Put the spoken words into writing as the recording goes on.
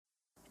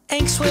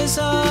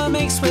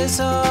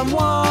Inkswism,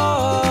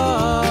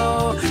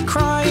 whoa.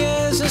 Cry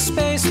is a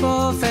space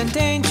wolf and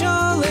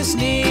Angel is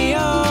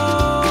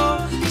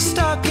Neo.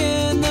 Stuck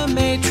in the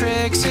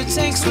Matrix, it's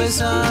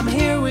Inkswism,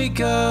 here we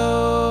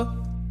go.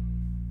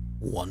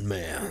 One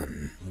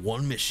man,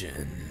 one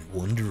mission,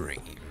 one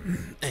dream.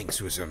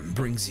 Inkswism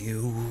brings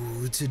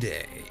you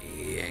today.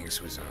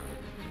 Inkswism.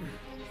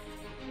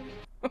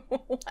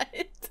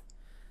 What?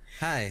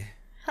 Hi.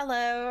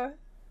 Hello.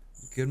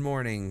 Good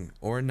morning,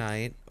 or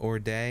night, or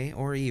day,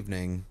 or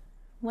evening.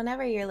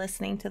 Whenever you're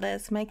listening to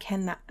this, my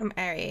cat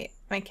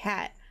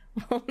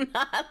will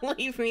not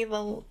leave me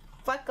the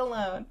fuck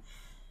alone.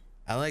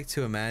 I like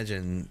to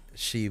imagine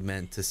she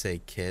meant to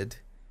say kid,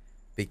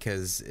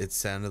 because it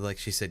sounded like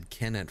she said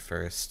kin at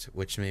first,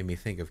 which made me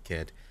think of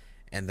kid.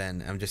 And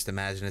then I'm just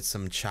imagining it's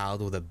some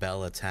child with a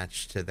bell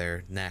attached to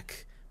their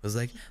neck. It was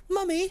like,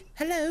 Mummy,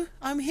 hello,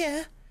 I'm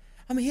here.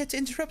 I'm here to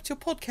interrupt your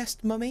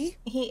podcast, Mummy.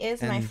 He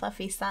is my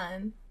fluffy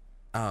son.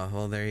 Oh,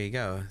 well, there you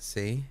go.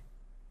 See?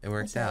 It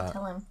worked That's what out. I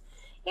tell him.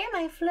 You're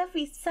my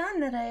fluffy son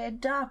that I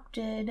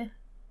adopted.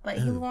 But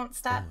he won't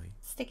stop boy.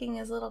 sticking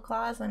his little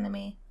claws into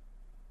me.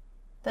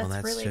 That's,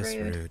 Well, that's really just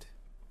rude.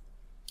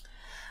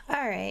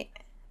 All right.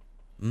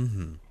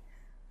 Mm-hmm.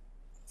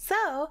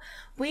 So,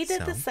 we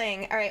did this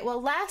thing. All right,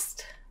 well,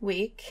 last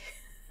week,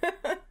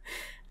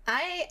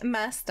 I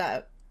messed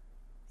up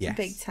Yes.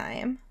 big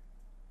time.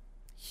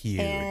 Huge.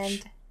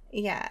 And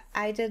yeah,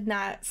 I did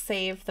not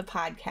save the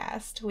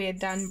podcast. We had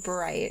done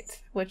Bright,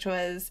 which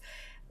was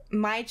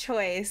my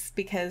choice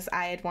because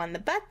I had won the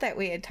bet that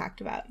we had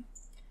talked about.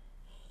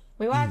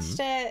 We watched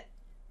it.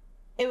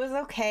 It was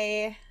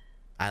okay.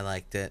 I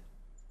liked it.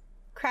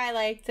 Cry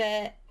liked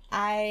it.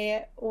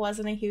 I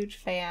wasn't a huge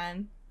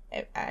fan.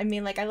 I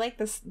mean, like, I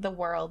like the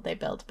world they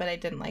built, but I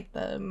didn't like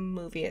the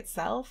movie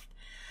itself.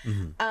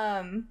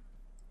 Mm-hmm.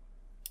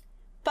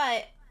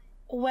 But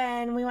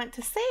when we went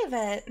to save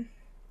it,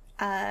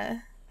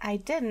 I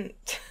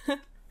didn't.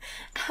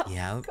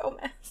 Yeah.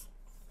 Gomez,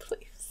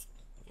 please.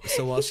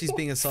 So while she's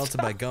being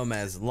assaulted by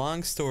Gomez,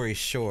 long story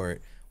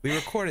short, we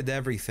recorded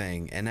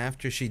everything, and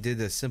after she did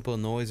a simple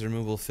noise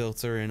removal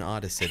filter in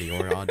Audacity,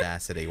 or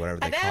Audacity, whatever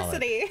they call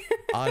it.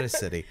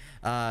 Audacity.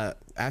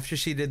 After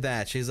she did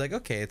that, she's like,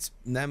 okay,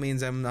 that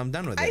means I'm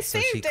done with it. So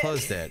she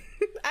closed it.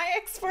 I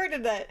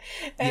exported it.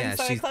 And Yeah,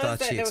 so she I closed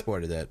thought she it.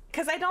 exported it.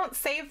 Because I don't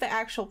save the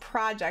actual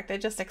project, I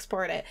just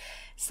export it.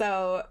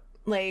 So,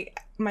 like,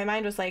 my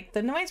mind was like,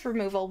 the noise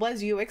removal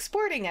was you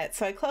exporting it.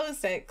 So I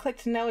closed it,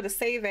 clicked no to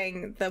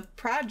saving the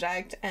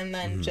project, and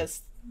then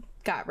just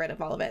got rid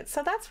of all of it.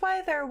 So that's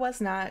why there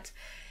was not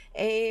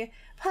a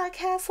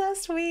podcast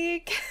last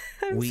week.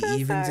 We so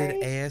even sorry.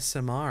 did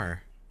ASMR.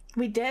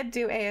 We did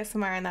do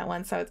ASMR in that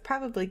one, so it's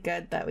probably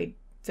good that we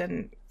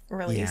didn't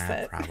release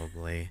Yeah, it.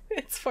 probably.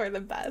 It's for the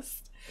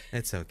best.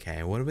 It's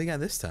okay. What do we got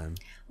this time?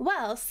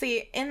 Well,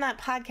 see, in that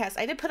podcast,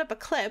 I did put up a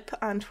clip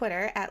on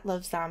Twitter at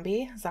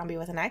LoveZombie, zombie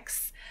with an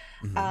X.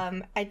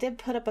 I did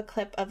put up a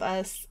clip of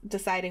us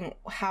deciding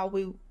how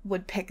we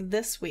would pick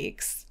this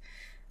week's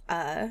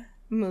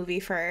movie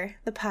for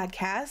the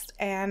podcast,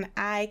 and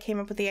I came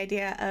up with the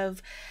idea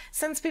of,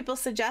 since people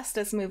suggest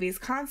us movies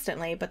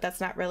constantly, but that's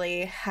not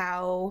really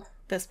how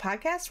this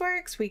podcast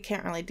works, we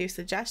can't really do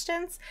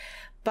suggestions,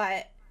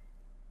 but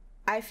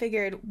I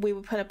figured we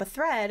would put up a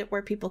thread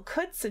where people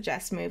could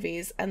suggest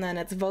movies, and then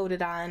it's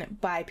voted on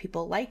by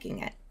people liking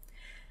it.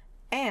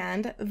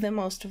 And the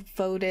most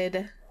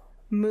voted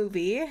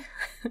movie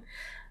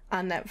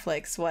on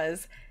Netflix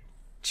was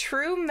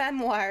True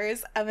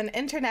Memoirs of an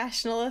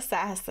International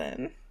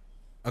Assassin.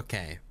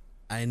 Okay,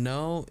 I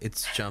know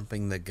it's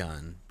jumping the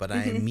gun, but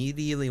I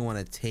immediately want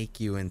to take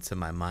you into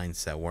my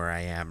mindset where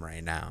I am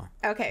right now.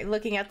 Okay,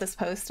 looking at this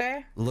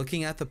poster,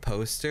 Looking at the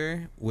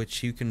poster,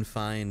 which you can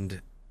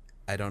find,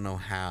 I don't know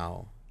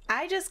how.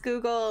 I just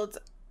Googled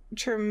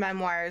True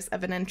Memoirs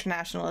of an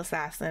International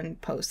Assassin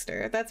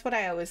poster. That's what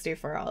I always do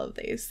for all of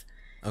these.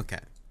 Okay.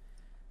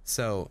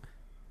 So,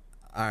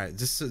 all right,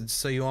 just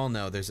so you all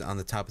know, there's on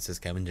the top it says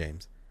Kevin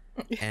James.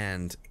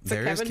 And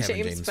there is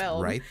Kevin James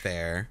film. right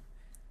there.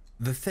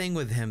 The thing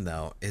with him,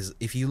 though, is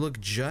if you look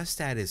just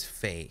at his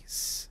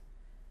face,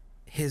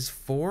 his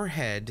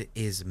forehead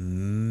is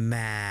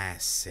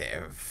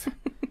massive.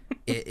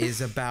 It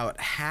is about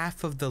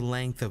half of the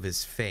length of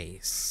his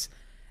face.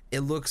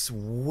 It looks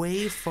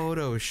way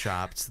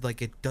photoshopped,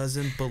 like it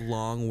doesn't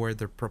belong where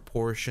the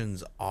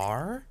proportions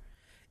are.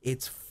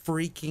 It's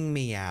freaking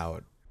me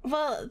out.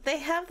 Well, they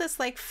have this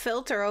like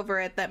filter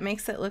over it that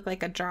makes it look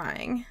like a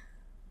drawing.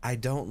 I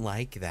don't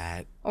like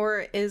that.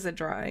 Or is a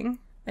drawing.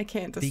 I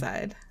can't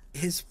decide.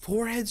 His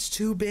forehead's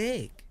too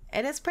big.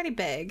 It is pretty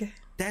big.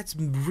 That's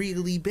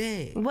really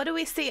big. What do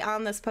we see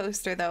on this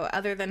poster, though,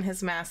 other than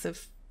his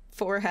massive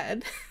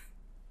forehead?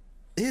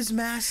 His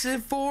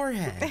massive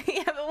forehead.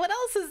 Yeah, but what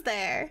else is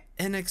there?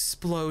 An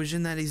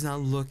explosion that he's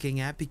not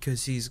looking at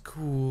because he's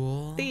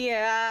cool.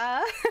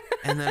 Yeah.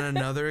 And then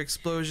another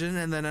explosion,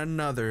 and then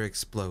another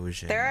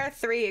explosion. There are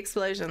 3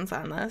 explosions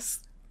on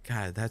this.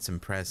 God, that's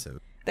impressive.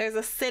 There's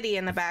a city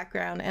in the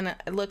background, and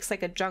it looks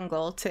like a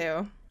jungle,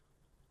 too.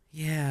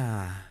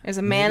 Yeah. There's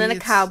a man in Maybe a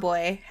it's-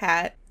 cowboy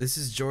hat. This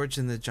is George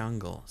in the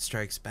Jungle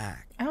Strikes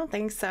Back. I don't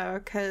think so,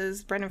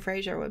 because Brendan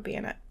Fraser would be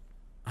in it.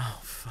 Oh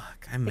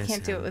fuck, I They miss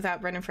can't do it him. without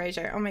Brendan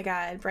Fraser. Oh my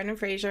god, Brendan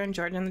Fraser and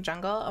George in the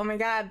Jungle. Oh my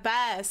god,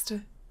 best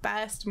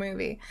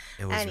movie.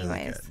 It was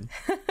Anyways.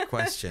 really good.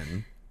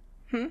 Question.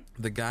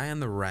 The guy on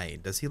the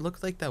right, does he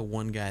look like that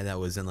one guy that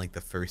was in like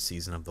the first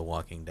season of The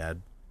Walking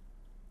Dead?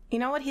 You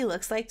know what he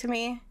looks like to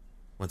me?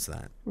 What's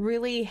that?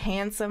 Really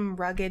handsome,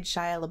 rugged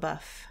Shia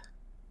LaBeouf.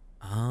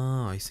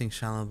 Oh, you think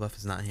Shia LaBeouf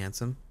is not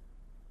handsome?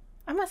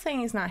 I'm not saying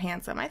he's not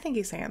handsome. I think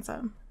he's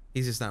handsome.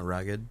 He's just not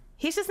rugged.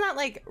 He's just not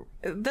like,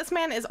 this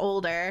man is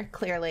older,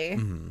 clearly.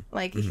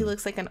 Like, he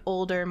looks like an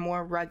older,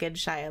 more rugged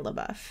Shia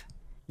LaBeouf.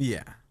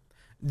 Yeah.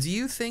 Do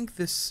you think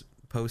this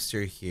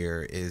poster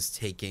here is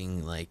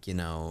taking like, you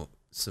know,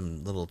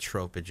 some little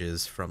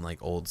tropages from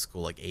like old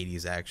school like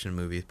 80s action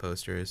movie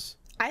posters?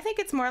 I think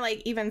it's more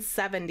like even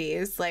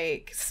 70s,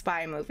 like,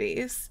 spy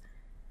movies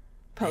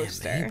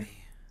poster. Yeah, maybe.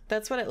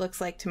 That's what it looks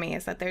like to me,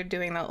 is that they're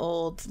doing the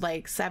old,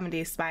 like,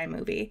 70s spy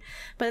movie.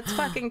 But it's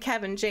fucking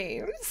Kevin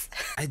James.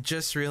 I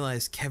just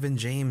realized Kevin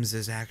James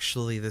is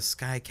actually the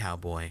Sky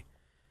Cowboy.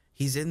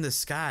 He's in the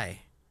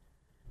sky.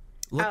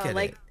 Look at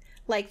like, it.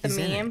 like the He's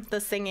in meme, it.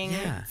 the singing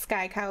Yeah.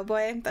 Sky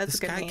Cowboy. That's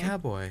The a good Sky meme.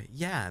 Cowboy.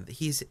 Yeah,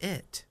 he's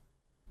it.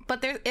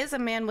 But there is a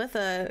man with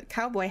a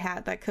cowboy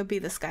hat that could be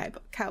the Sky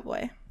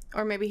Cowboy.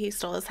 Or maybe he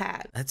stole his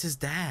hat. That's his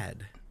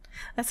dad.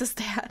 That's his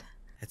dad.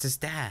 That's his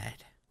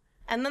dad.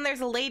 And then there's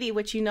a lady,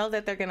 which you know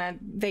that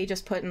they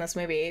just put in this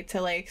movie to,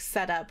 like,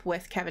 set up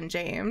with Kevin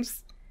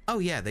James. Oh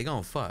yeah, they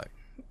gonna fuck.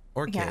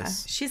 Or Yeah.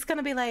 kiss. She's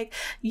gonna be like,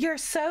 "You're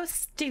so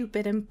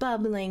stupid and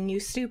bubbling, you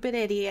stupid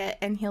idiot."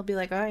 And he'll be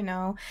like, "Oh, I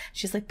know."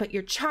 She's like, "But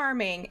you're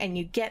charming and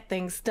you get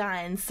things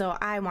done, so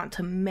I want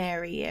to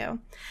marry you."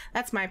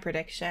 That's my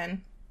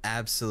prediction.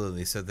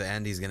 Absolutely. So the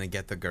end, he's gonna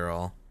get the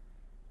girl.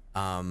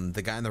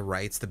 The guy on the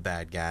right's the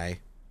bad guy.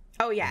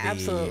 Oh, yeah, The-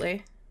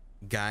 absolutely.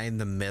 Guy in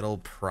the middle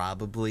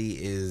probably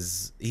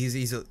is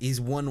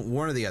he's one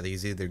or the other.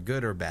 He's either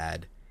good or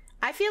bad.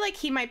 I feel like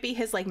he might be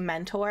his, like,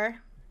 mentor.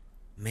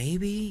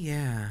 Maybe,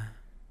 yeah.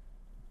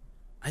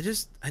 I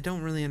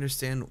don't really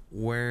understand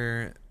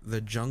where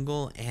the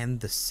jungle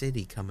and the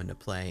city come into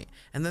play.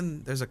 And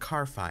then there's a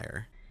car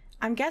fire.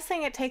 I'm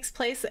guessing it takes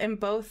place in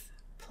both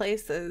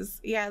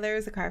places. Yeah, there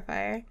is a car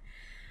fire.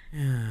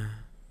 Yeah.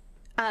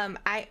 All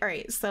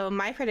right, so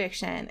my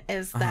prediction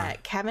is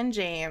that Kevin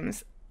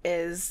James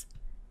is,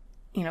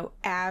 you know,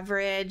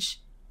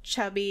 average,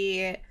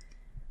 chubby,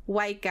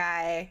 white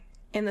guy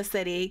in the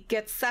city,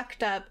 gets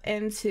sucked up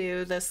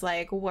into this,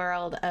 like,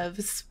 world of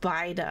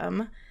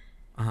spydom,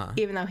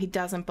 even though he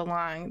doesn't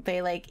belong.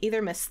 They, like,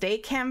 either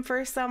mistake him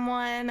for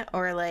someone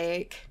or,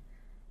 like,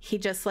 he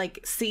just, like,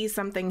 sees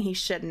something he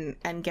shouldn't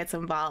and gets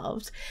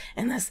involved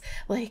in this,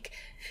 like,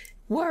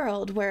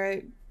 world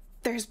where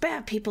there's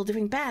bad people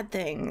doing bad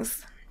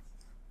things.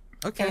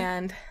 Okay.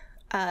 And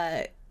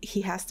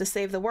he has to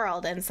save the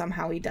world, and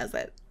somehow he does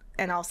it.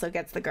 And also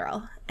gets the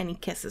girl, and he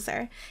kisses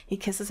her. He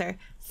kisses her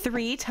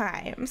 3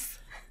 times.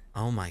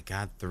 Oh my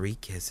god, 3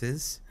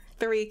 kisses?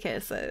 3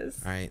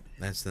 kisses. All right,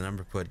 that's the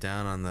number put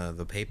down on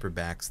the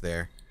paperbacks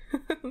there.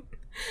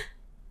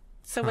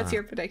 So what's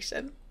your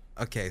prediction?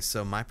 Okay,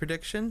 so my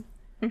prediction?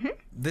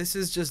 This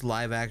is just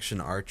live action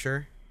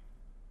Archer.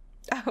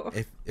 Oh,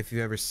 If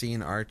you've ever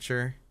seen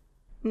Archer,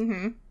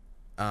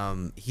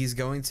 he's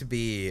going to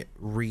be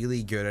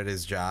really good at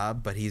his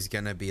job, but he's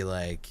gonna be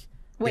like,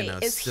 wait, you know,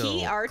 is he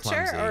still Archer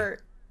clumsy. or?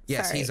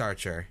 Yes, sorry. he's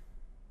Archer.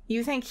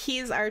 You think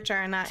he's Archer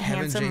and not Kevin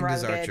handsome, James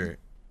is rugged? Archer.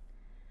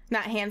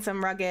 Not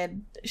handsome,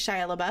 rugged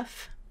Shia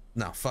LaBeouf?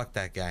 No, fuck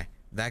that guy.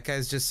 That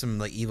guy's just some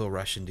like evil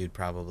Russian dude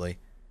probably.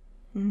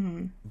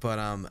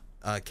 But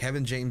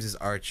Kevin James is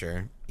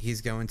Archer.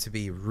 He's going to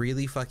be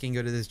really fucking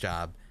good at his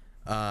job.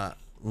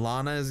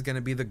 Lana is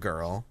gonna be the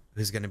girl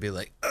who's gonna be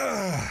like,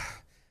 ugh,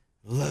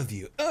 love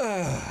you,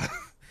 ugh.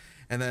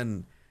 And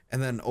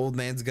then old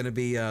man's gonna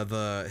be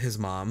his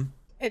mom.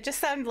 It just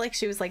sounded like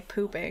she was, like,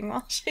 pooping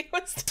while she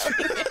was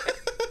telling him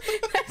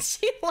that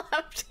she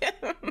loved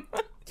him.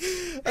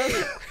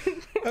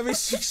 I mean,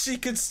 she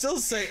could still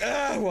say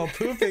while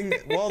pooping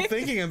while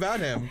thinking about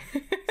him.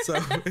 So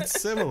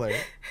it's similar.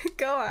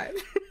 Go on.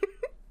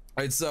 All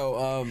right,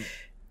 so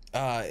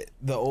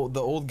the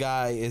old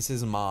guy is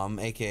his mom,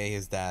 aka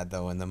his dad,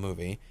 though, in the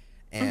movie,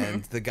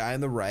 and the guy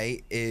on the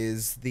right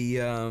is the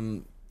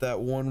that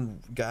one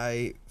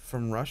guy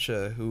from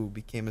Russia who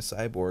became a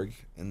cyborg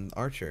in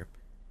Archer.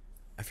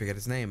 I forget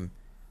his name.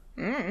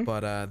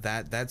 But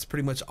that's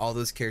pretty much all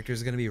those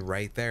characters are gonna be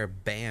right there.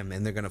 Bam,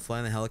 and they're gonna fly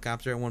in the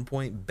helicopter at one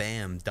point.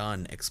 Bam,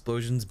 done.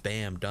 Explosions.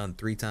 Bam, done.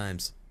 3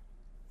 times.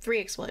 3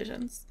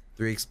 explosions.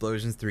 3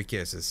 explosions. 3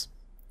 kisses.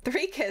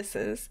 3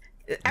 kisses.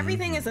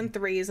 Everything is in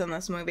 3s in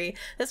this movie.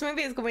 This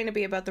movie is going to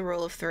be about the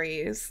rule of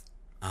 3s.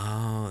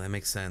 Oh, that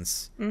makes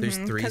sense. There's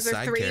 3 Because there's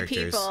side 3 characters.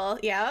 people.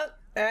 Yep.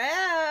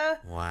 Ah.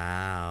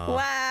 Wow.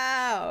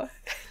 Wow.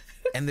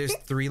 And there's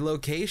 3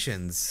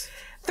 locations.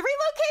 3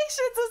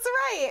 locations, that's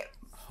right.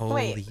 Holy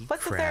Wait,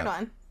 what's crap. the third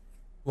one?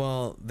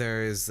 Well,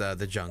 there's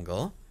the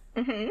jungle.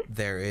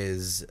 there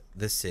is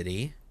the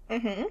city,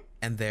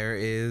 and there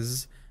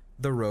is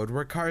the road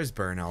where cars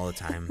burn all the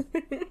time.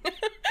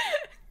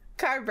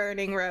 Car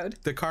burning road.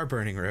 The car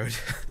burning road.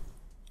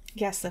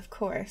 Yes, of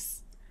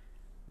course.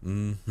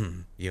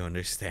 You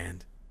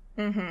understand.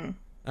 All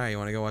right, you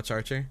want to go watch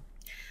Archer?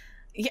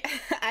 Yeah,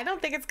 I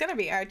don't think it's gonna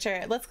be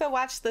Archer. Let's go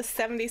watch the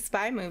 70s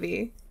spy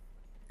movie.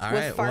 All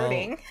with right,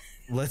 farting.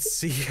 well, let's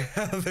see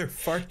how their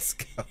farts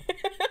go.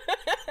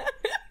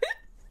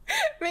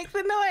 Make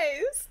the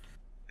noise.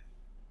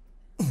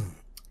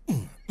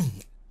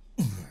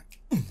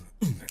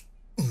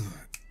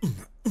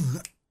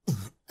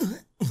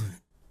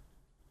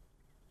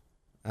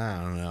 I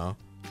don't know.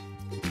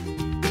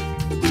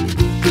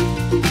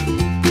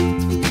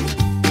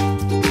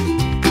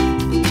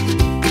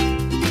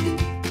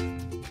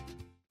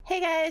 Hey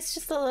guys,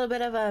 just a little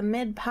bit of a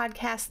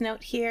mid-podcast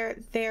note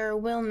here. There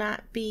will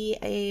not be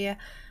a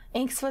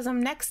Inkswism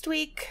next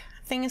week.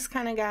 Things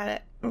kind of got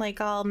it like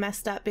all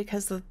messed up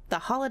because of the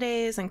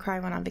holidays, and Cry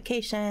went on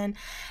vacation,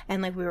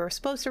 and like we were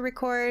supposed to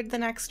record the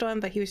next one,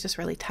 but he was just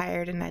really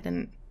tired and I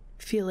didn't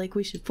feel like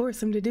we should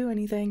force him to do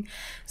anything.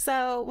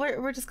 So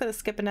we're just gonna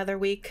skip another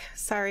week.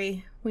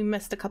 Sorry, we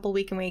missed a couple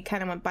weeks and we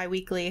kind of went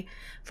bi-weekly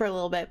for a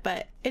little bit,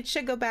 but it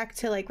should go back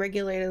to like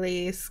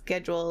regularly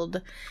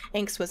scheduled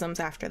Inkswisms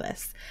after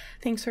this.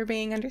 Thanks for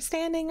being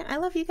understanding. I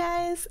love you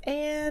guys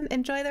and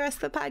enjoy the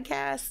rest of the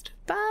podcast.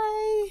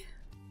 Bye.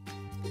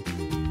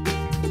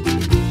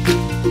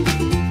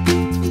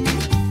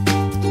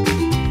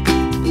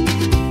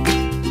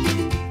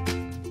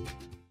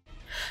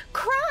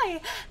 Cry!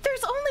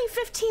 There's only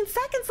 15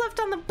 seconds left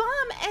on the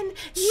bomb, and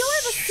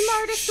you're the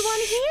smartest one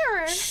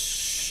here!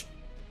 Shh.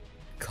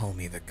 Call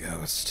me the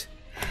ghost.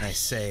 I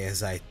say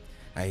as I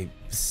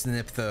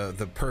snip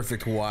the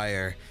perfect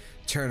wire,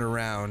 turn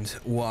around,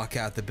 walk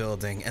out the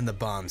building, and the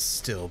bomb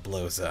still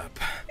blows up.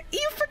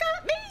 You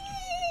forgot me!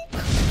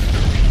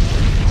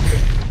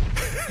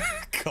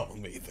 Call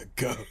me the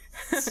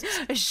ghost.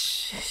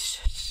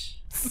 Shh.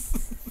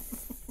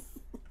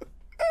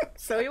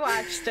 So we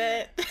watched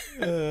it.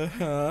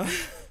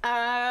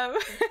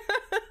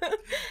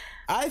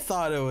 I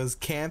thought it was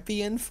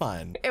campy and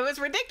fun. It was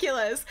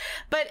ridiculous,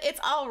 but it's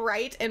all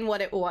right in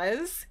what it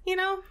was, you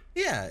know?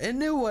 Yeah, it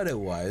knew what it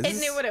was. It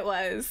knew what it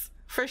was,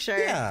 for sure.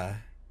 Yeah.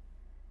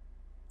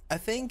 I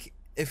think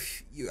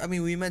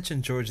we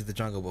mentioned George of the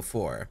Jungle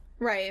before.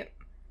 Right.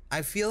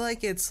 I feel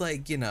like it's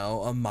like,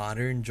 a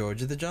modern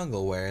George of the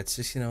Jungle where it's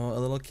just, a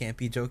little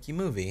campy, jokey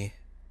movie.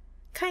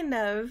 Kind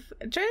of.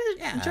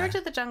 George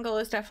of the Jungle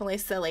is definitely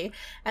silly.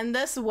 And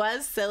this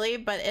was silly,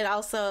 but it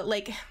also,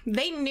 like,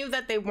 they knew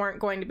that they weren't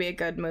going to be a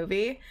good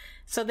movie.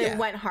 So they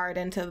went hard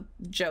into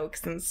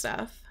jokes and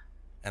stuff.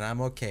 And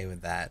I'm okay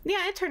with that.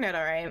 Yeah, it turned out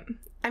all right.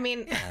 I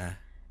mean,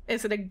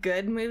 is it a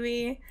good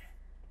movie?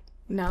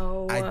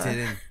 No.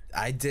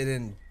 I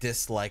didn't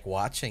dislike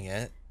watching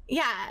it.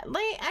 Yeah,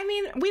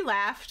 we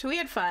laughed. We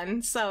had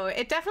fun. So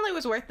it definitely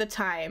was worth the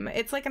time.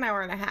 It's like an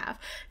hour and a half.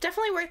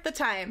 Definitely worth the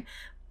time.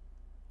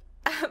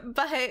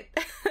 But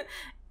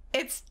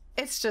it's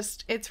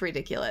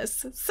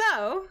ridiculous.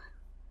 So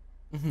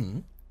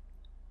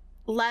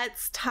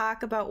let's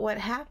talk about what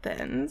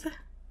happened.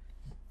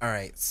 All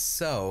right,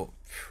 so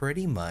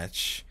pretty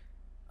much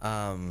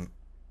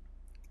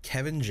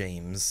Kevin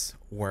James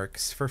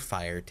works for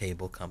Fire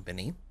Table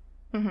Company.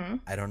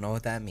 I don't know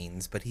what that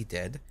means, but he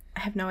did.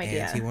 I have no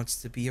idea. And he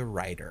wants to be a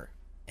writer,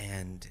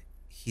 and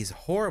he's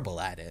horrible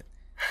at it.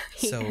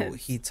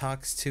 He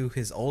talks to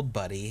his old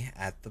buddy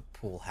at the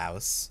pool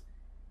house.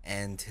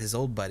 And his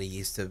old buddy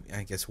used to,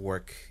 I guess,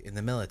 work in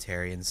the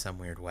military in some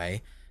weird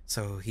way.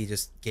 So he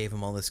just gave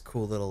him all this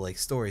cool little, like,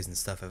 stories and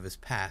stuff of his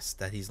past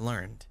that he's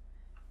learned.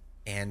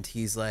 And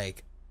he's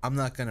like, I'm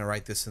not going to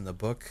write this in the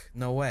book.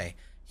 No way.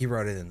 He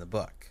wrote it in the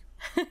book.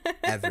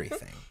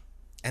 Everything.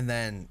 And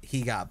then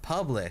he got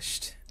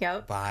published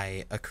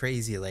by a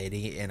crazy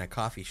lady in a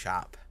coffee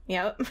shop.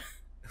 Yep.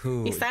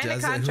 Who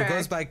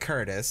goes by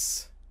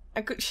Curtis.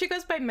 She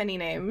goes by many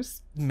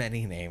names.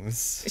 Many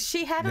names.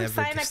 She had him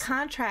sign a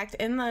contract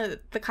in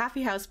the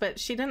coffee house, but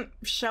she didn't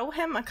show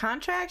him a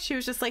contract. She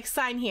was just like,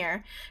 sign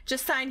here.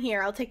 Just sign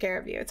here. I'll take care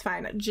of you. It's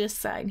fine. Just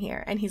sign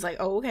here. And he's like,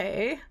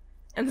 okay.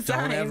 And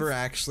signs. Don't ever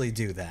actually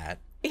do that.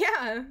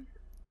 Yeah.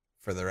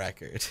 For the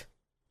record.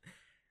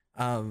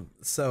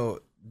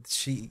 So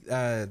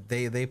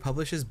they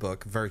publish his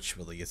book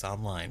virtually. It's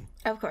online.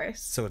 Of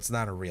course. So it's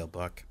not a real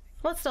book.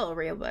 Well, it's still a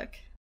real book.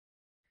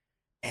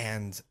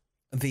 And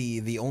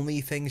the only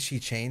thing she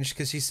changed,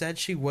 because she said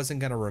she wasn't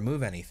going to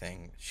remove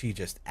anything, she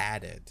just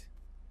added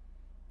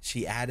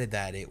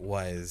that it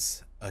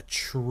was a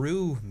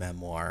true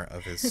memoir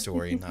of his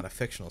story, not a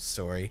fictional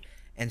story,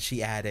 and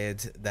she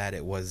added that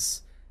it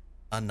was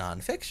a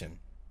nonfiction.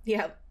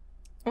 Yep.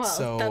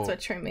 Well, that's what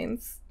true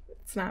means.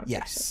 It's not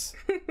yes.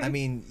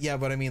 Fiction.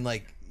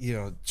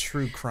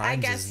 True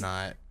crimes is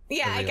not.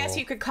 Yeah, I guess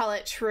you could call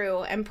it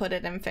true and put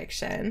it in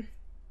fiction.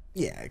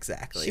 Yeah,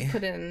 exactly. She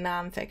put it in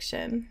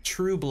nonfiction.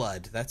 True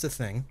Blood. That's a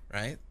thing,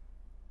 right?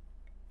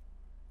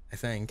 I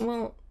think.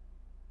 Well,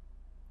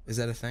 is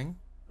that a thing?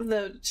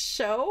 The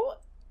show?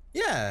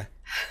 Yeah.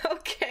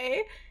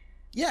 Okay.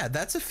 Yeah,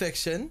 that's a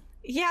fiction.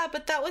 Yeah,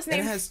 but that was And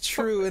named. it has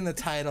true in the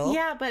title.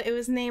 Yeah, but it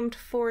was named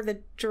for the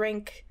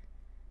drink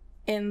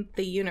in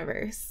the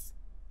universe.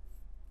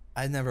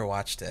 I never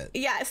watched it.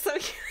 Yeah, so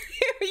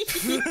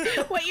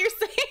what you're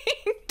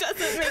saying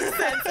doesn't make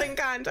sense in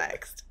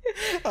context.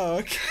 Oh,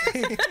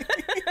 okay.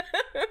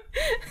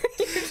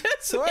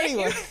 So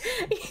anyway,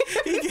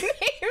 you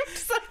named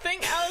something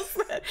else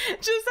that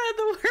just had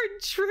the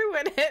word true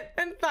in it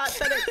and thought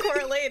that it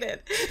correlated.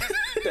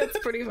 That's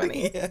pretty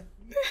funny. Yeah.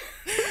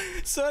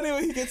 So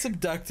anyway, he gets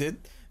abducted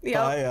Yep.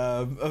 by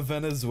a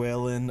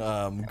Venezuelan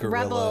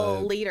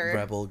guerrilla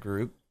rebel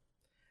group,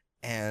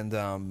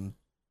 and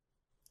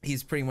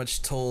he's pretty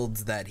much told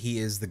that he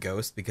is the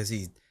ghost because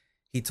he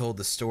told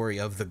the story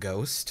of the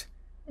ghost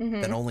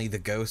that only the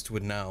ghost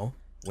would know.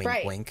 Wink,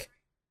 Right. wink.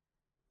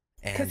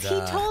 Because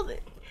And he told.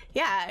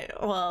 Yeah,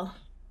 well,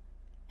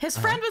 his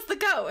friend was the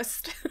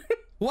ghost.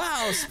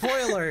 wow,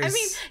 spoilers. I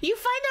mean, you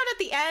find out at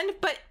the end,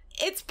 but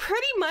it's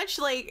pretty much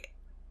like.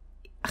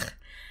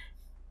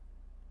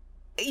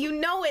 You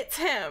know it's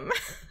him.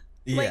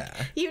 Like,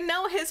 yeah. you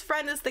know his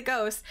friend is the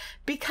ghost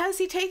because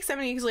he takes him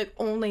and he's like,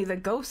 only the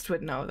ghost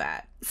would know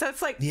that. So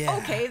it's like, Yeah.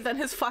 okay, then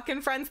his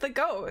fucking friend's the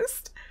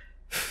ghost.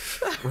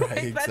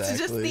 Right, Like, that's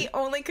just exactly. the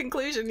only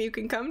conclusion you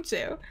can come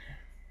to.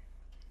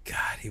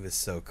 God, he was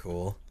so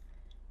cool.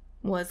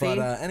 Was But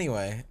he?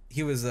 anyway,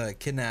 he was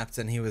kidnapped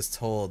and he was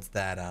told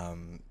that,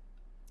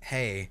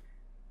 hey,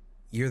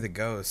 you're the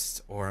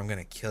ghost or I'm going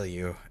to kill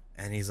you.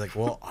 And he's like,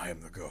 well, I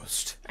am the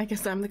ghost. I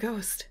guess I'm the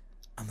ghost.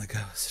 I'm the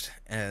ghost.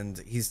 And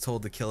he's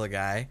told to kill a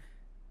guy.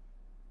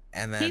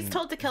 And then He's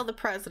told to kill the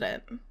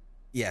president.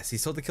 yes,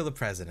 he's told to kill the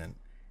president.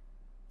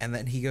 And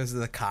then he goes to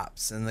the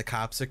cops, and the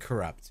cops are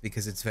corrupt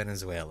because it's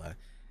Venezuela.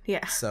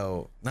 Yeah.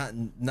 So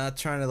not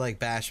trying to like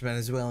bash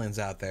Venezuelans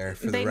out there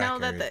for They the know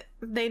record. that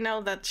they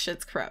know that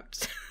shit's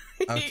corrupt.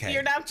 Okay,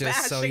 You're not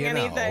just so bashing you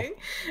know. anything.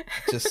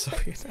 Just so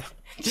you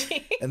know.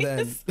 And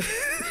then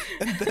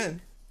and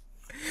then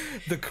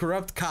the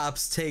corrupt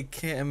cops take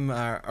him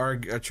are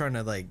trying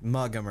to like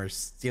mug him or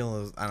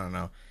steal his, I don't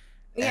know.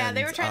 Yeah,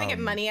 they And, were trying to get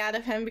money out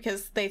of him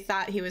because they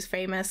thought he was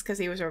famous because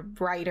he was a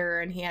writer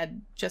and he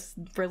had just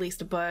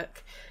released a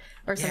book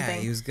or Yeah,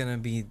 something. he was gonna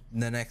be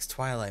the next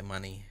Twilight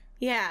money.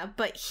 Yeah,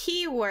 but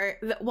he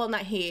worked. Well,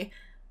 not he,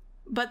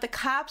 but the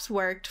cops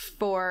worked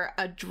for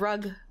a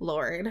drug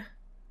lord.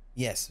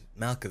 Yes,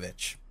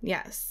 Malkovich,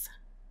 Yes.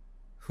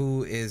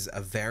 who is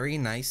a very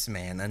nice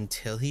man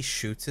until he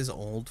shoots his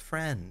old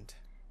friend.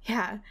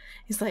 Yeah.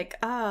 He's like,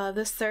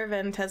 this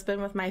servant has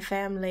been with my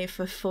family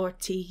for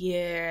 40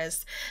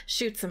 years.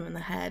 Shoots him in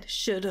the head.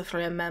 Should have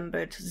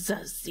remembered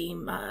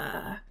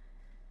Zazima.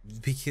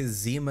 Because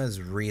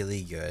Zima's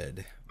really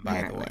good, by the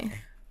Apparently. way.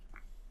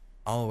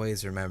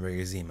 Always remember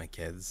your Zima,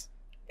 kids.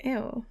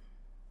 Ew.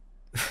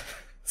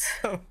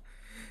 So,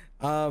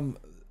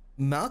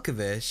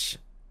 Malkovich,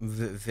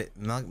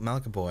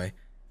 Malkaboy,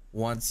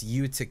 wants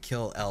you to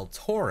kill El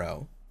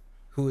Toro,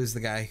 who is the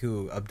guy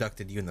who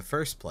abducted you in the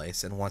first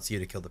place and wants you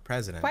to kill the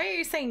president. Why are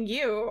you saying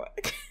you?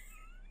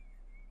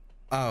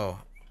 Oh,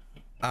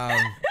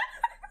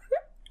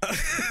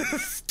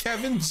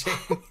 Kevin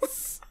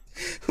James,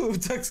 who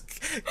abducts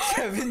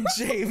Kevin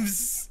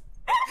James,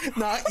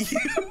 not you,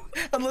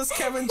 unless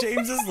Kevin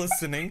James is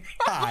listening.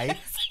 Hi,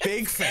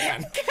 big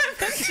fan.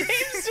 Kevin James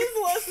just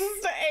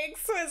listens to Egg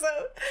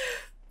Swism.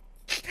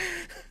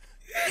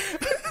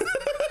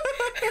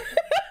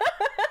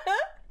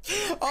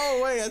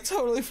 Oh wait, I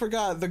totally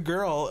forgot. The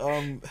girl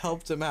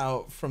helped him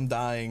out from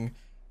dying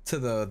to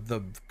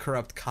the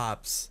corrupt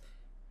cops,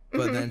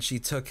 but then she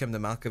took him to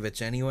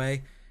Malkovich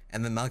anyway.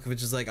 And then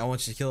Malkovich is like, "I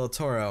want you to kill El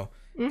Toro,"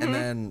 and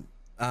then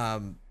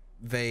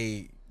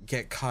they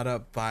get caught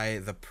up by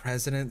the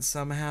president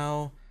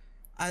somehow.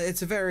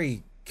 It's a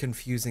very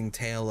confusing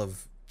tale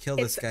of kill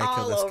this It's guy, kill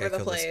all this over guy, the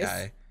kill this place.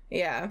 guy.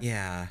 Yeah.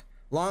 Yeah.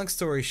 Long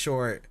story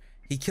short,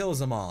 he kills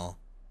them all.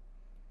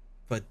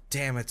 But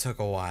damn, it took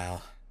a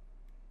while.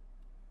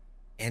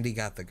 And he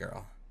got the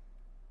girl.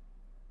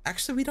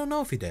 Actually, we don't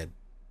know if he did.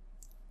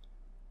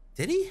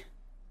 Did he?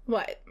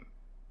 What?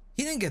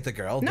 He didn't get the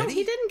girl, No, did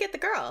he didn't get the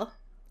girl.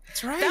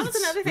 That's right. That was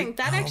another thing.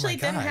 That Oh actually my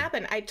didn't God.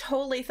 happen. I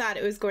totally thought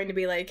it was going to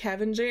be like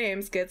Kevin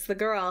James gets the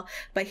girl,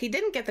 but he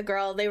didn't get the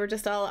girl. They were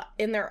just all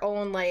in their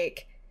own,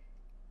 like,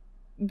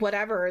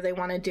 whatever they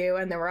want to do,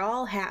 and they were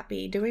all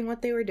happy doing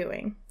what they were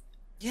doing.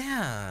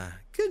 Yeah.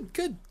 Good.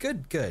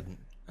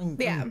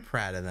 Yeah. I'm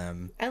proud of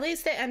them. At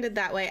least it ended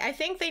that way. I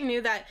think they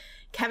knew that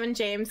Kevin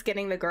James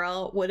getting the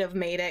girl would have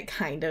made it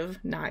kind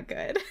of not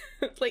good.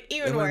 Like, It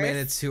even would have worse. made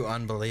it too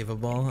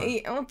unbelievable.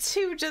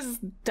 Too just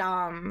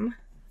dumb.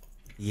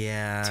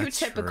 Yeah. Too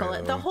typical.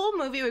 true. The whole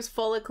movie was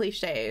full of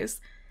cliches.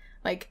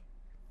 Like,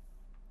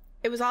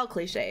 it was all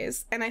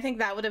cliches. And I think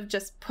that would have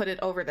just put it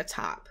over the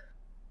top.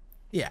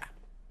 Yeah.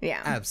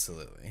 Yeah.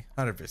 Absolutely.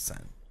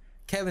 100%.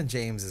 Kevin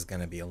James is going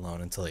to be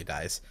alone until he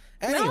dies.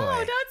 Anyway.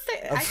 No, don't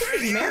say. I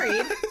think he's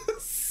married.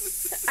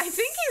 I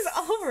think he's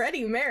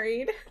already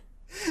married.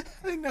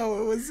 I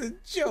know it was a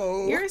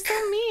joke. You're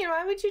so mean.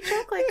 Why would you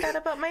joke like that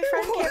about my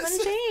friend Kevin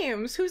wasn't.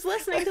 James, who's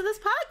listening to this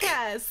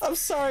podcast? I'm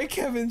sorry,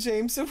 Kevin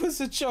James. It was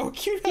a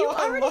joke. You know You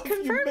I already love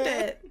confirmed you,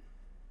 man. it.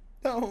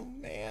 Oh,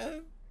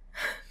 man.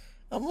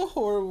 I'm a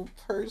horrible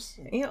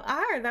person. You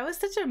are. That was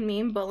such a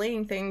mean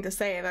bullying thing to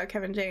say about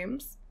Kevin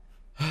James.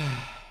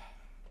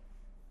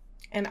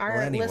 And our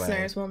Well, anyway.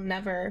 listeners will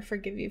never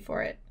forgive you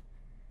for it.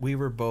 We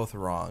were both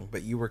wrong,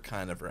 but you were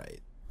kind of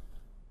right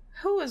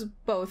Who was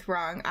both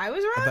wrong? I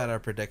was wrong? about our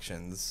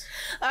predictions.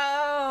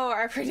 Oh,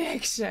 our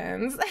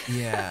predictions.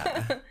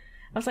 Yeah.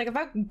 I was like,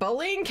 about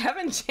bullying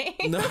Kevin James?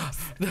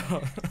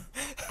 No.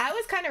 I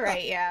was kind of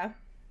right, yeah.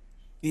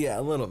 Yeah,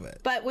 a little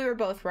bit. But we were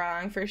both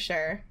wrong, for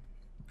sure.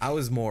 I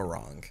was more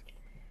wrong.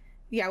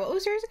 Yeah, what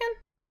was yours again?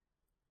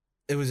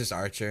 It was just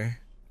Archer.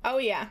 Oh,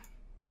 yeah.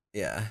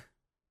 Yeah.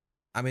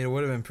 I mean, it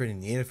would have been pretty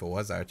neat if it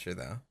was Archer,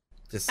 though.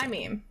 Just I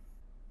mean,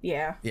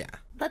 yeah. yeah.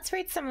 Let's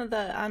read some of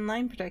the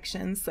online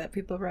predictions that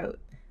people wrote.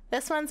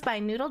 This one's by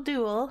Noodle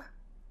Duel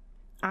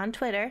on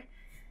Twitter.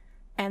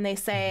 And they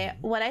say,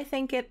 what I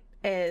think it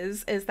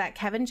is that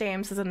Kevin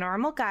James is a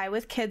normal guy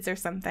with kids or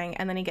something,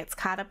 and then he gets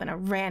caught up in a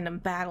random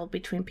battle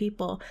between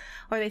people,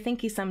 or they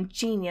think he's some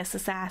genius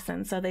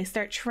assassin, so they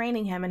start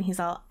training him, and he's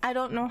all, I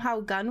don't know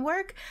how gun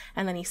work,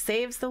 and then he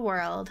saves the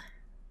world.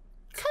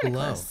 Kind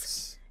of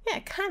close. Yeah,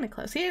 kind of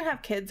close. He didn't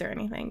have kids or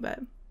anything, but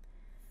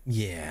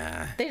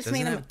Yeah. They just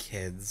Doesn't made him- have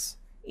kids.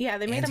 yeah,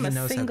 they made And him he a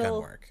knows how gun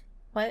single. work.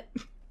 What?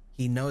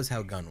 He knows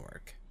how gun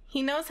work.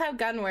 He knows how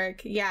gun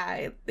work.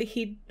 Yeah,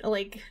 he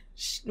like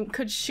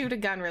could shoot a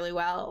gun really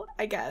well,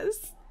 I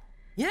guess.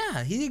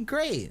 Yeah, he did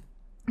great.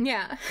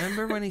 Yeah.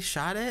 Remember when he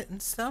shot it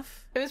and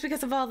stuff? It was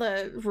because of all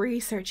the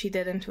research he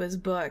did into his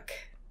book.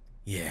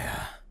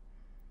 Yeah.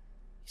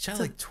 He shot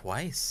like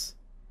twice.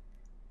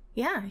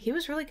 Yeah, he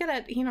was really good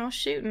at,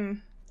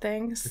 shooting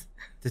things.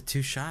 The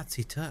 2 shots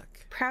he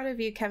took. Proud of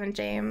you, Kevin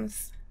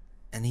James.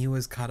 And he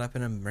was caught up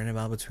in a random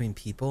battle between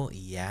people?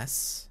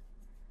 Yes.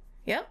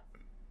 Yep,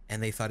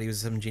 And they thought he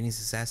was some genius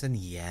assassin?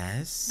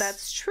 Yes.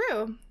 that's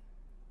true.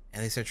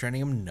 And they start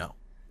training him? No.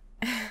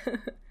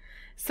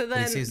 So But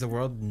he then, saves the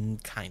world?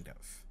 Kind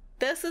of.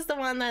 this is the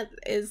one that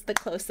is the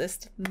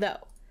closest,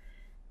 though.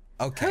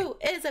 Okay. Who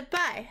is it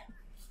by?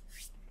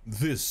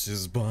 This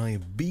is by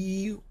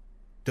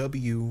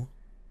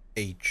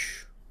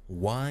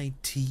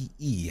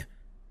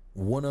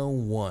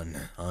BWHYTE101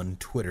 on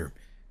Twitter,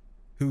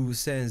 who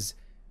says,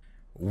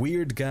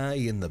 weird guy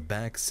in the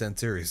back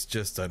center is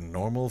just a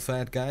normal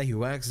fat guy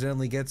who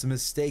accidentally gets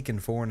mistaken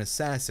for an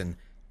assassin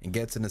and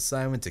gets an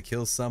assignment to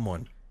kill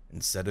someone.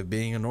 Instead of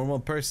being a normal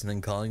person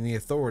and calling the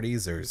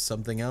authorities or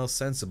something else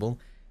sensible,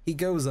 he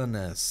goes on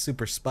a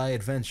super spy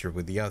adventure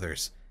with the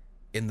others.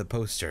 In the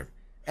poster,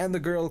 and the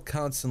girl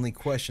constantly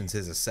questions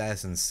his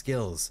assassin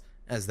skills,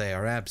 as they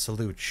are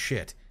absolute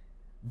shit.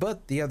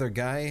 But the other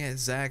guy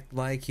has act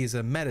like he's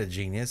a meta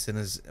genius and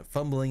is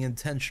fumbling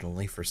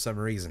intentionally for some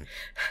reason.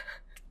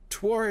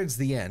 Towards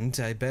the end,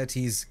 I bet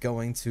he's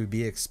going to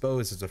be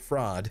exposed as a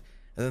fraud,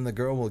 and then the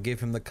girl will give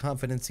him the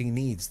confidence he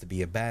needs to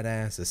be a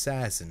badass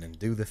assassin and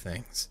do the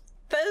things.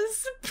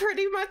 That's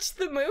pretty much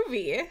the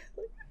movie.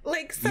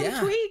 Like, some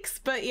Yeah. tweaks,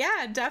 but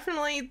yeah,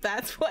 definitely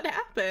that's what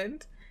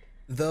happened.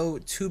 Though,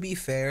 to be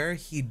fair,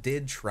 he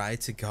did try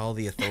to call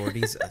the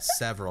authorities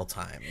several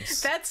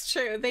times. That's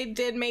true. They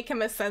did make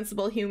him a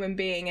sensible human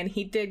being, and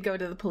he did go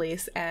to the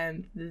police,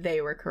 and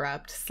they were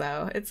corrupt,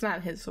 so it's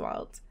not his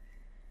fault.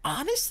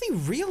 Honestly,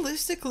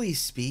 realistically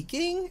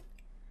speaking,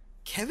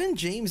 Kevin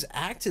James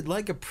acted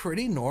like a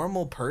pretty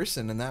normal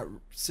person in that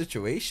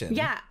situation.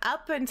 Yeah,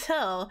 up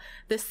until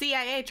the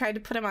CIA tried to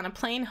put him on a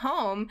plane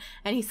home,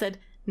 and he said,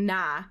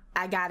 nah,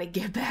 I gotta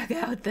get back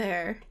out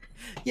there.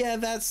 Yeah,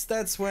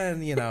 that's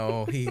when, he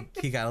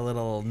got a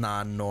little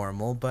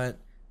non-normal, but,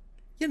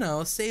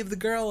 save the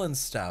girl and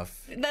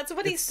stuff. That's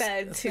what he It's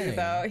said, a too, thing.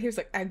 though. He was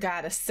like, I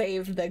gotta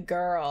save the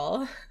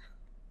girl.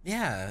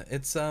 Yeah,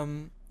 it's,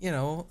 an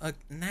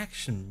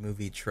action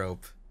movie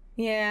trope.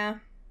 Yeah.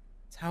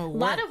 It's how it A works.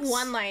 lot of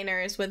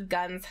one-liners with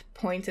guns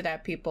pointed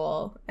at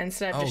people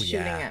instead of just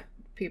shooting yeah. at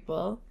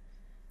people.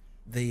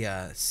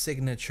 The,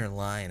 signature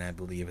line, I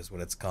believe, is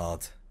what it's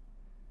called.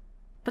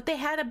 But they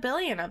had a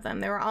billion of them.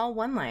 They were all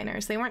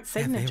one-liners. They weren't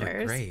signatures. Yeah, they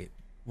were great.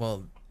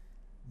 Well,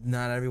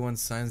 not everyone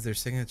signs their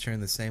signature in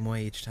the same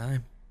way each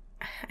time.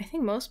 I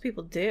think most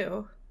people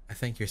do. I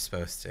think you're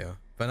supposed to,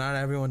 but not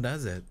everyone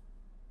does it.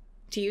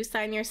 Do you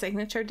sign your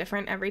signature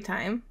different every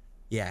time?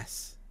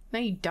 Yes. No,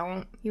 you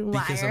don't. You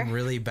liar. Because I'm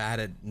really bad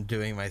at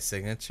doing my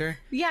signature.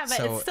 Yeah, but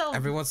so it's still...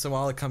 every once in a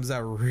while it comes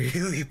out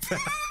really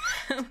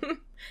bad.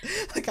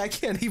 Like, I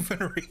can't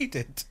even read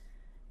it.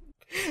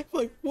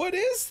 Like, what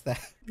is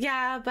that?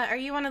 Yeah, but are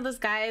you one of those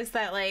guys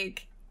that,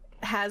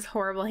 has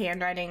horrible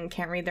handwriting and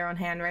can't read their own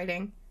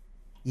handwriting?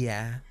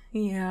 Yeah,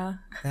 Yeah.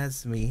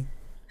 that's me.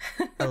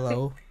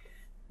 Hello.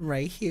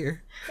 Right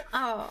here.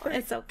 Oh,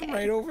 it's okay.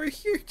 Right over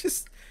here.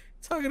 Just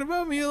talking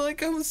about me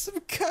like I'm some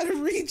kind of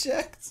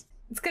reject.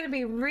 It's gonna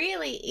be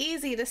really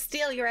easy to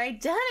steal your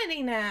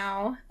identity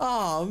now.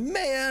 Oh,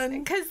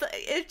 man. Because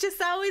it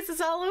just always is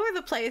all over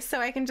the place, so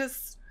I can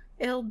just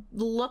It'll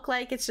look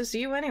like it's just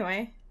you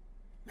anyway.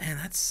 Man,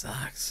 that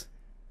sucks.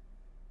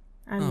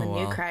 I'm the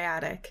new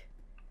Cryotic.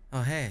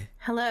 Oh, hey.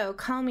 Hello,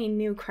 call me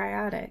New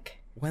Cryotic.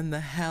 When the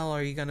hell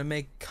are you gonna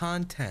make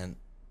content?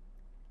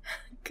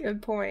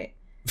 Good point.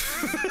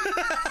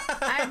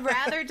 I'd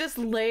rather just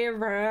lay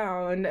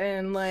around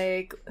and,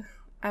 like,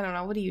 I don't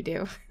know, what do you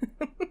do?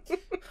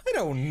 I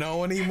don't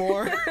know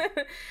anymore.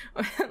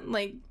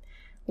 Like,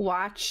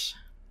 watch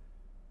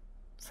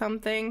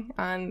something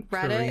on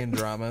Reddit. Korean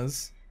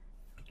dramas.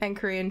 And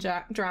Korean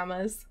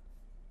dramas.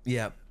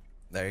 Yep.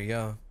 There you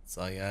go. That's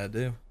all you gotta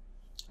do.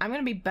 I'm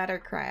gonna be better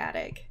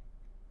Cryotic.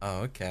 Oh,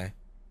 okay.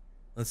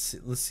 Let's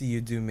see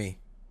you do me.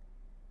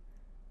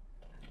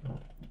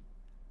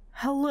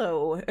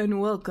 Hello and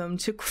welcome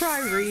to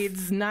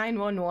CryRead's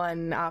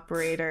 911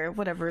 operator,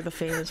 whatever the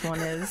famous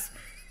one is.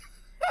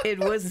 It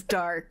was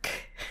dark.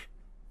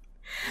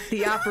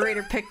 The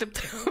operator picked up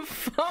the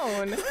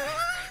phone.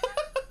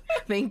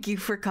 Thank you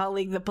for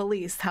calling the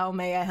police. How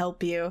may I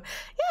help you? Yeah,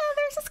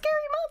 there's a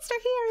scary monster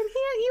here and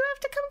you have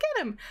to come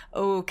get him.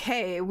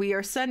 Okay, we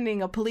are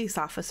sending a police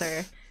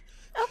officer.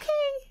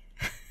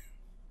 Okay.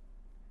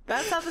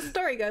 That's how the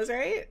story goes,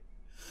 right?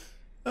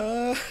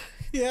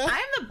 Yeah.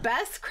 I'm the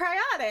best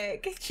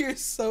Cryotic. You're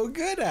so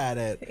good at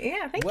it.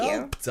 Yeah, thank you.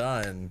 Well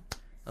done.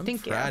 I'm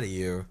proud of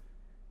you.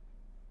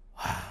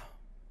 Wow.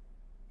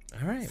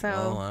 All right.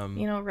 So, well,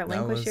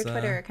 relinquish your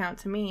Twitter account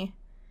to me.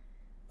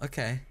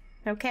 Okay.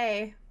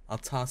 Okay. I'll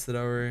toss it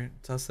over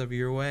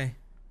your way.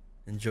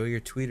 Enjoy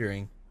your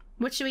tweetering.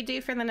 What should we do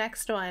for the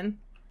next one?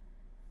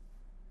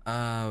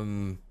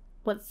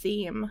 What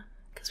theme?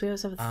 Because we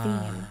always have a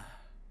theme.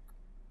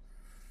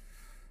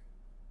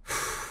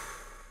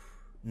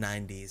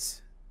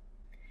 90s.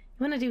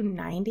 You want to do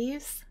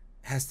 90s?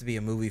 Has to be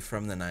a movie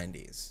from the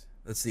 90s.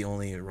 That's the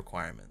only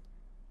requirement.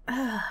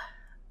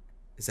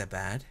 Is that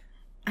bad?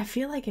 I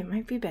feel like it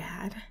might be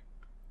bad.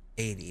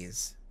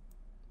 80s.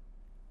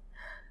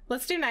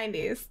 Let's do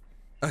 90s.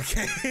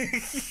 Okay.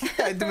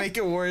 I had to make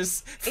it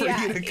worse for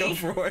you to go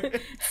for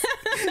it.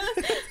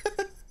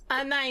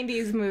 A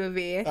 90s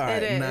movie. All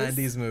right, it is.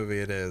 90s movie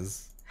it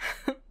is.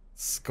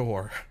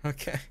 Score.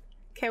 Okay.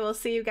 Okay, we'll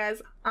see you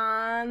guys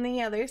on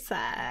the other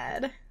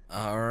side.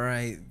 All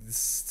right.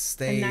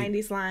 Stay. In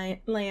 90s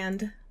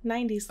land.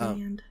 90s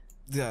land.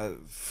 Yeah.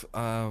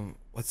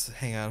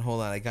 Hang on.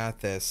 Hold on. I got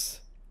this.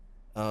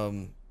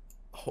 Hold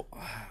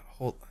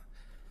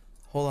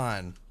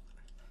on.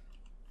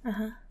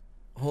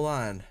 Hold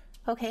on.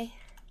 Okay.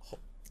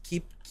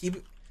 Keep.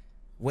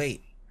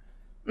 Wait.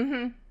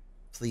 Mm-hmm.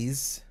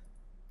 Please.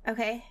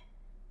 Okay.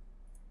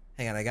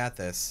 Hang on. I got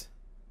this.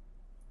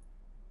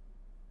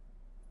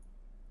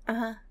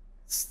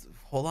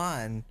 Hold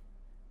on.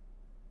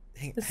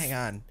 Hang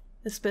on.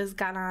 This biz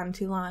got on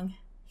too long.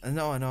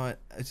 No, I know it.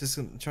 It's just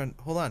trying.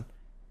 Hold on.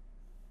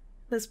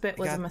 This bit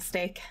was a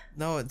mistake.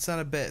 No, it's not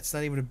a bit. It's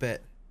not even a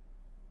bit.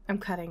 I'm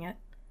cutting it.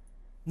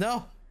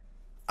 No.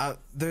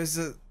 There's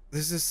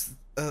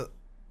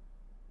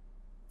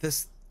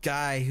this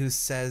guy who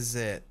says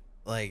it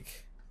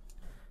like.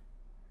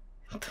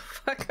 What the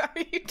fuck are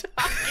you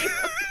talking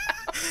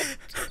about?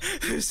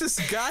 There's this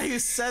guy who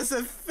says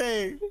a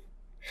thing.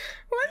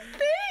 What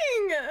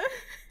thing?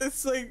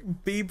 It's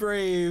like, be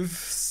brave,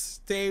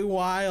 stay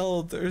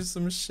wild, or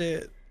some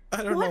shit. I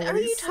don't know what are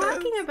you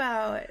talking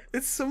about?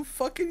 It's some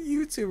fucking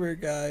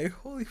YouTuber guy.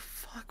 Holy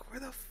fuck, where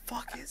the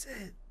fuck is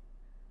it?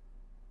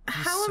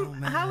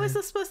 How is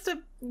this supposed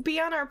to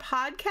be on our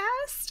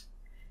podcast?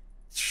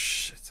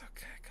 Shh, it's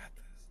okay, I got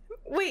this.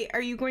 Wait,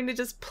 are you going to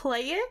just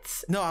play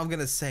it? No, I'm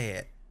gonna say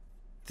it.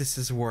 This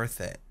is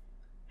worth it.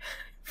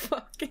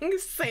 Fucking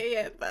say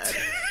it then.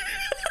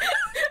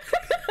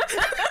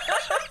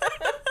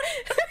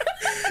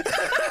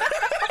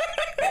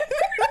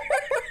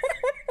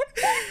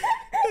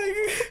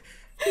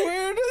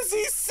 Where does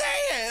he say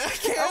it? I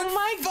can't oh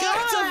my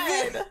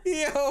god!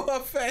 Video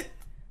of it.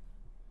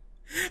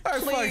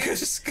 Alright,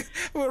 fuck.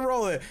 I'm gonna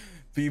roll it.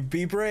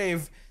 Be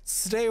brave.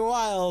 Stay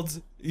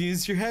wild.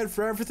 Use your head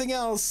for everything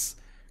else.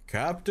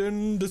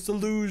 Captain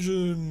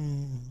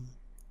Disillusion.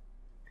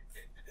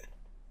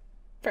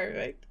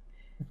 Perfect.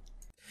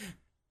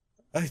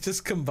 I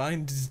just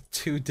combined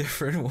two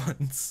different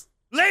ones.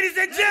 Ladies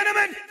and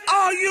gentlemen,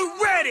 are you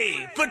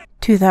ready for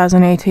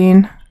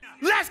 2018?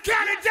 Let's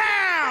count it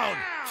down!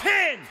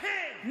 10,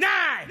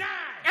 9,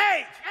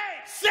 8,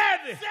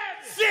 7,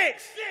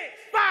 6,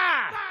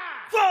 5,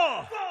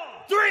 4,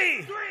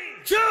 3,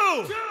 2,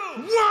 1.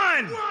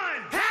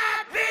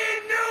 Happy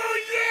New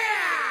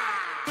Year!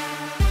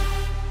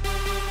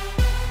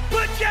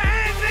 Put your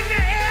hands in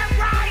the air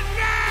right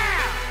now!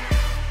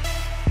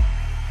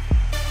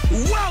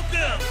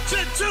 Welcome to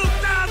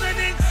 2016!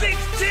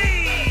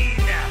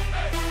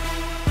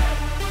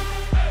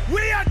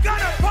 We are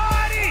gonna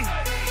party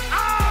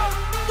all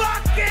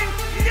fucking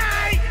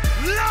night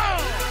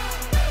long!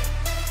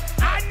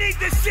 I need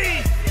to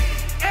see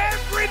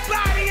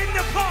everybody in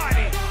the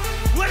party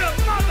with a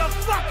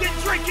motherfucking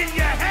drink in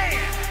your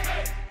hand!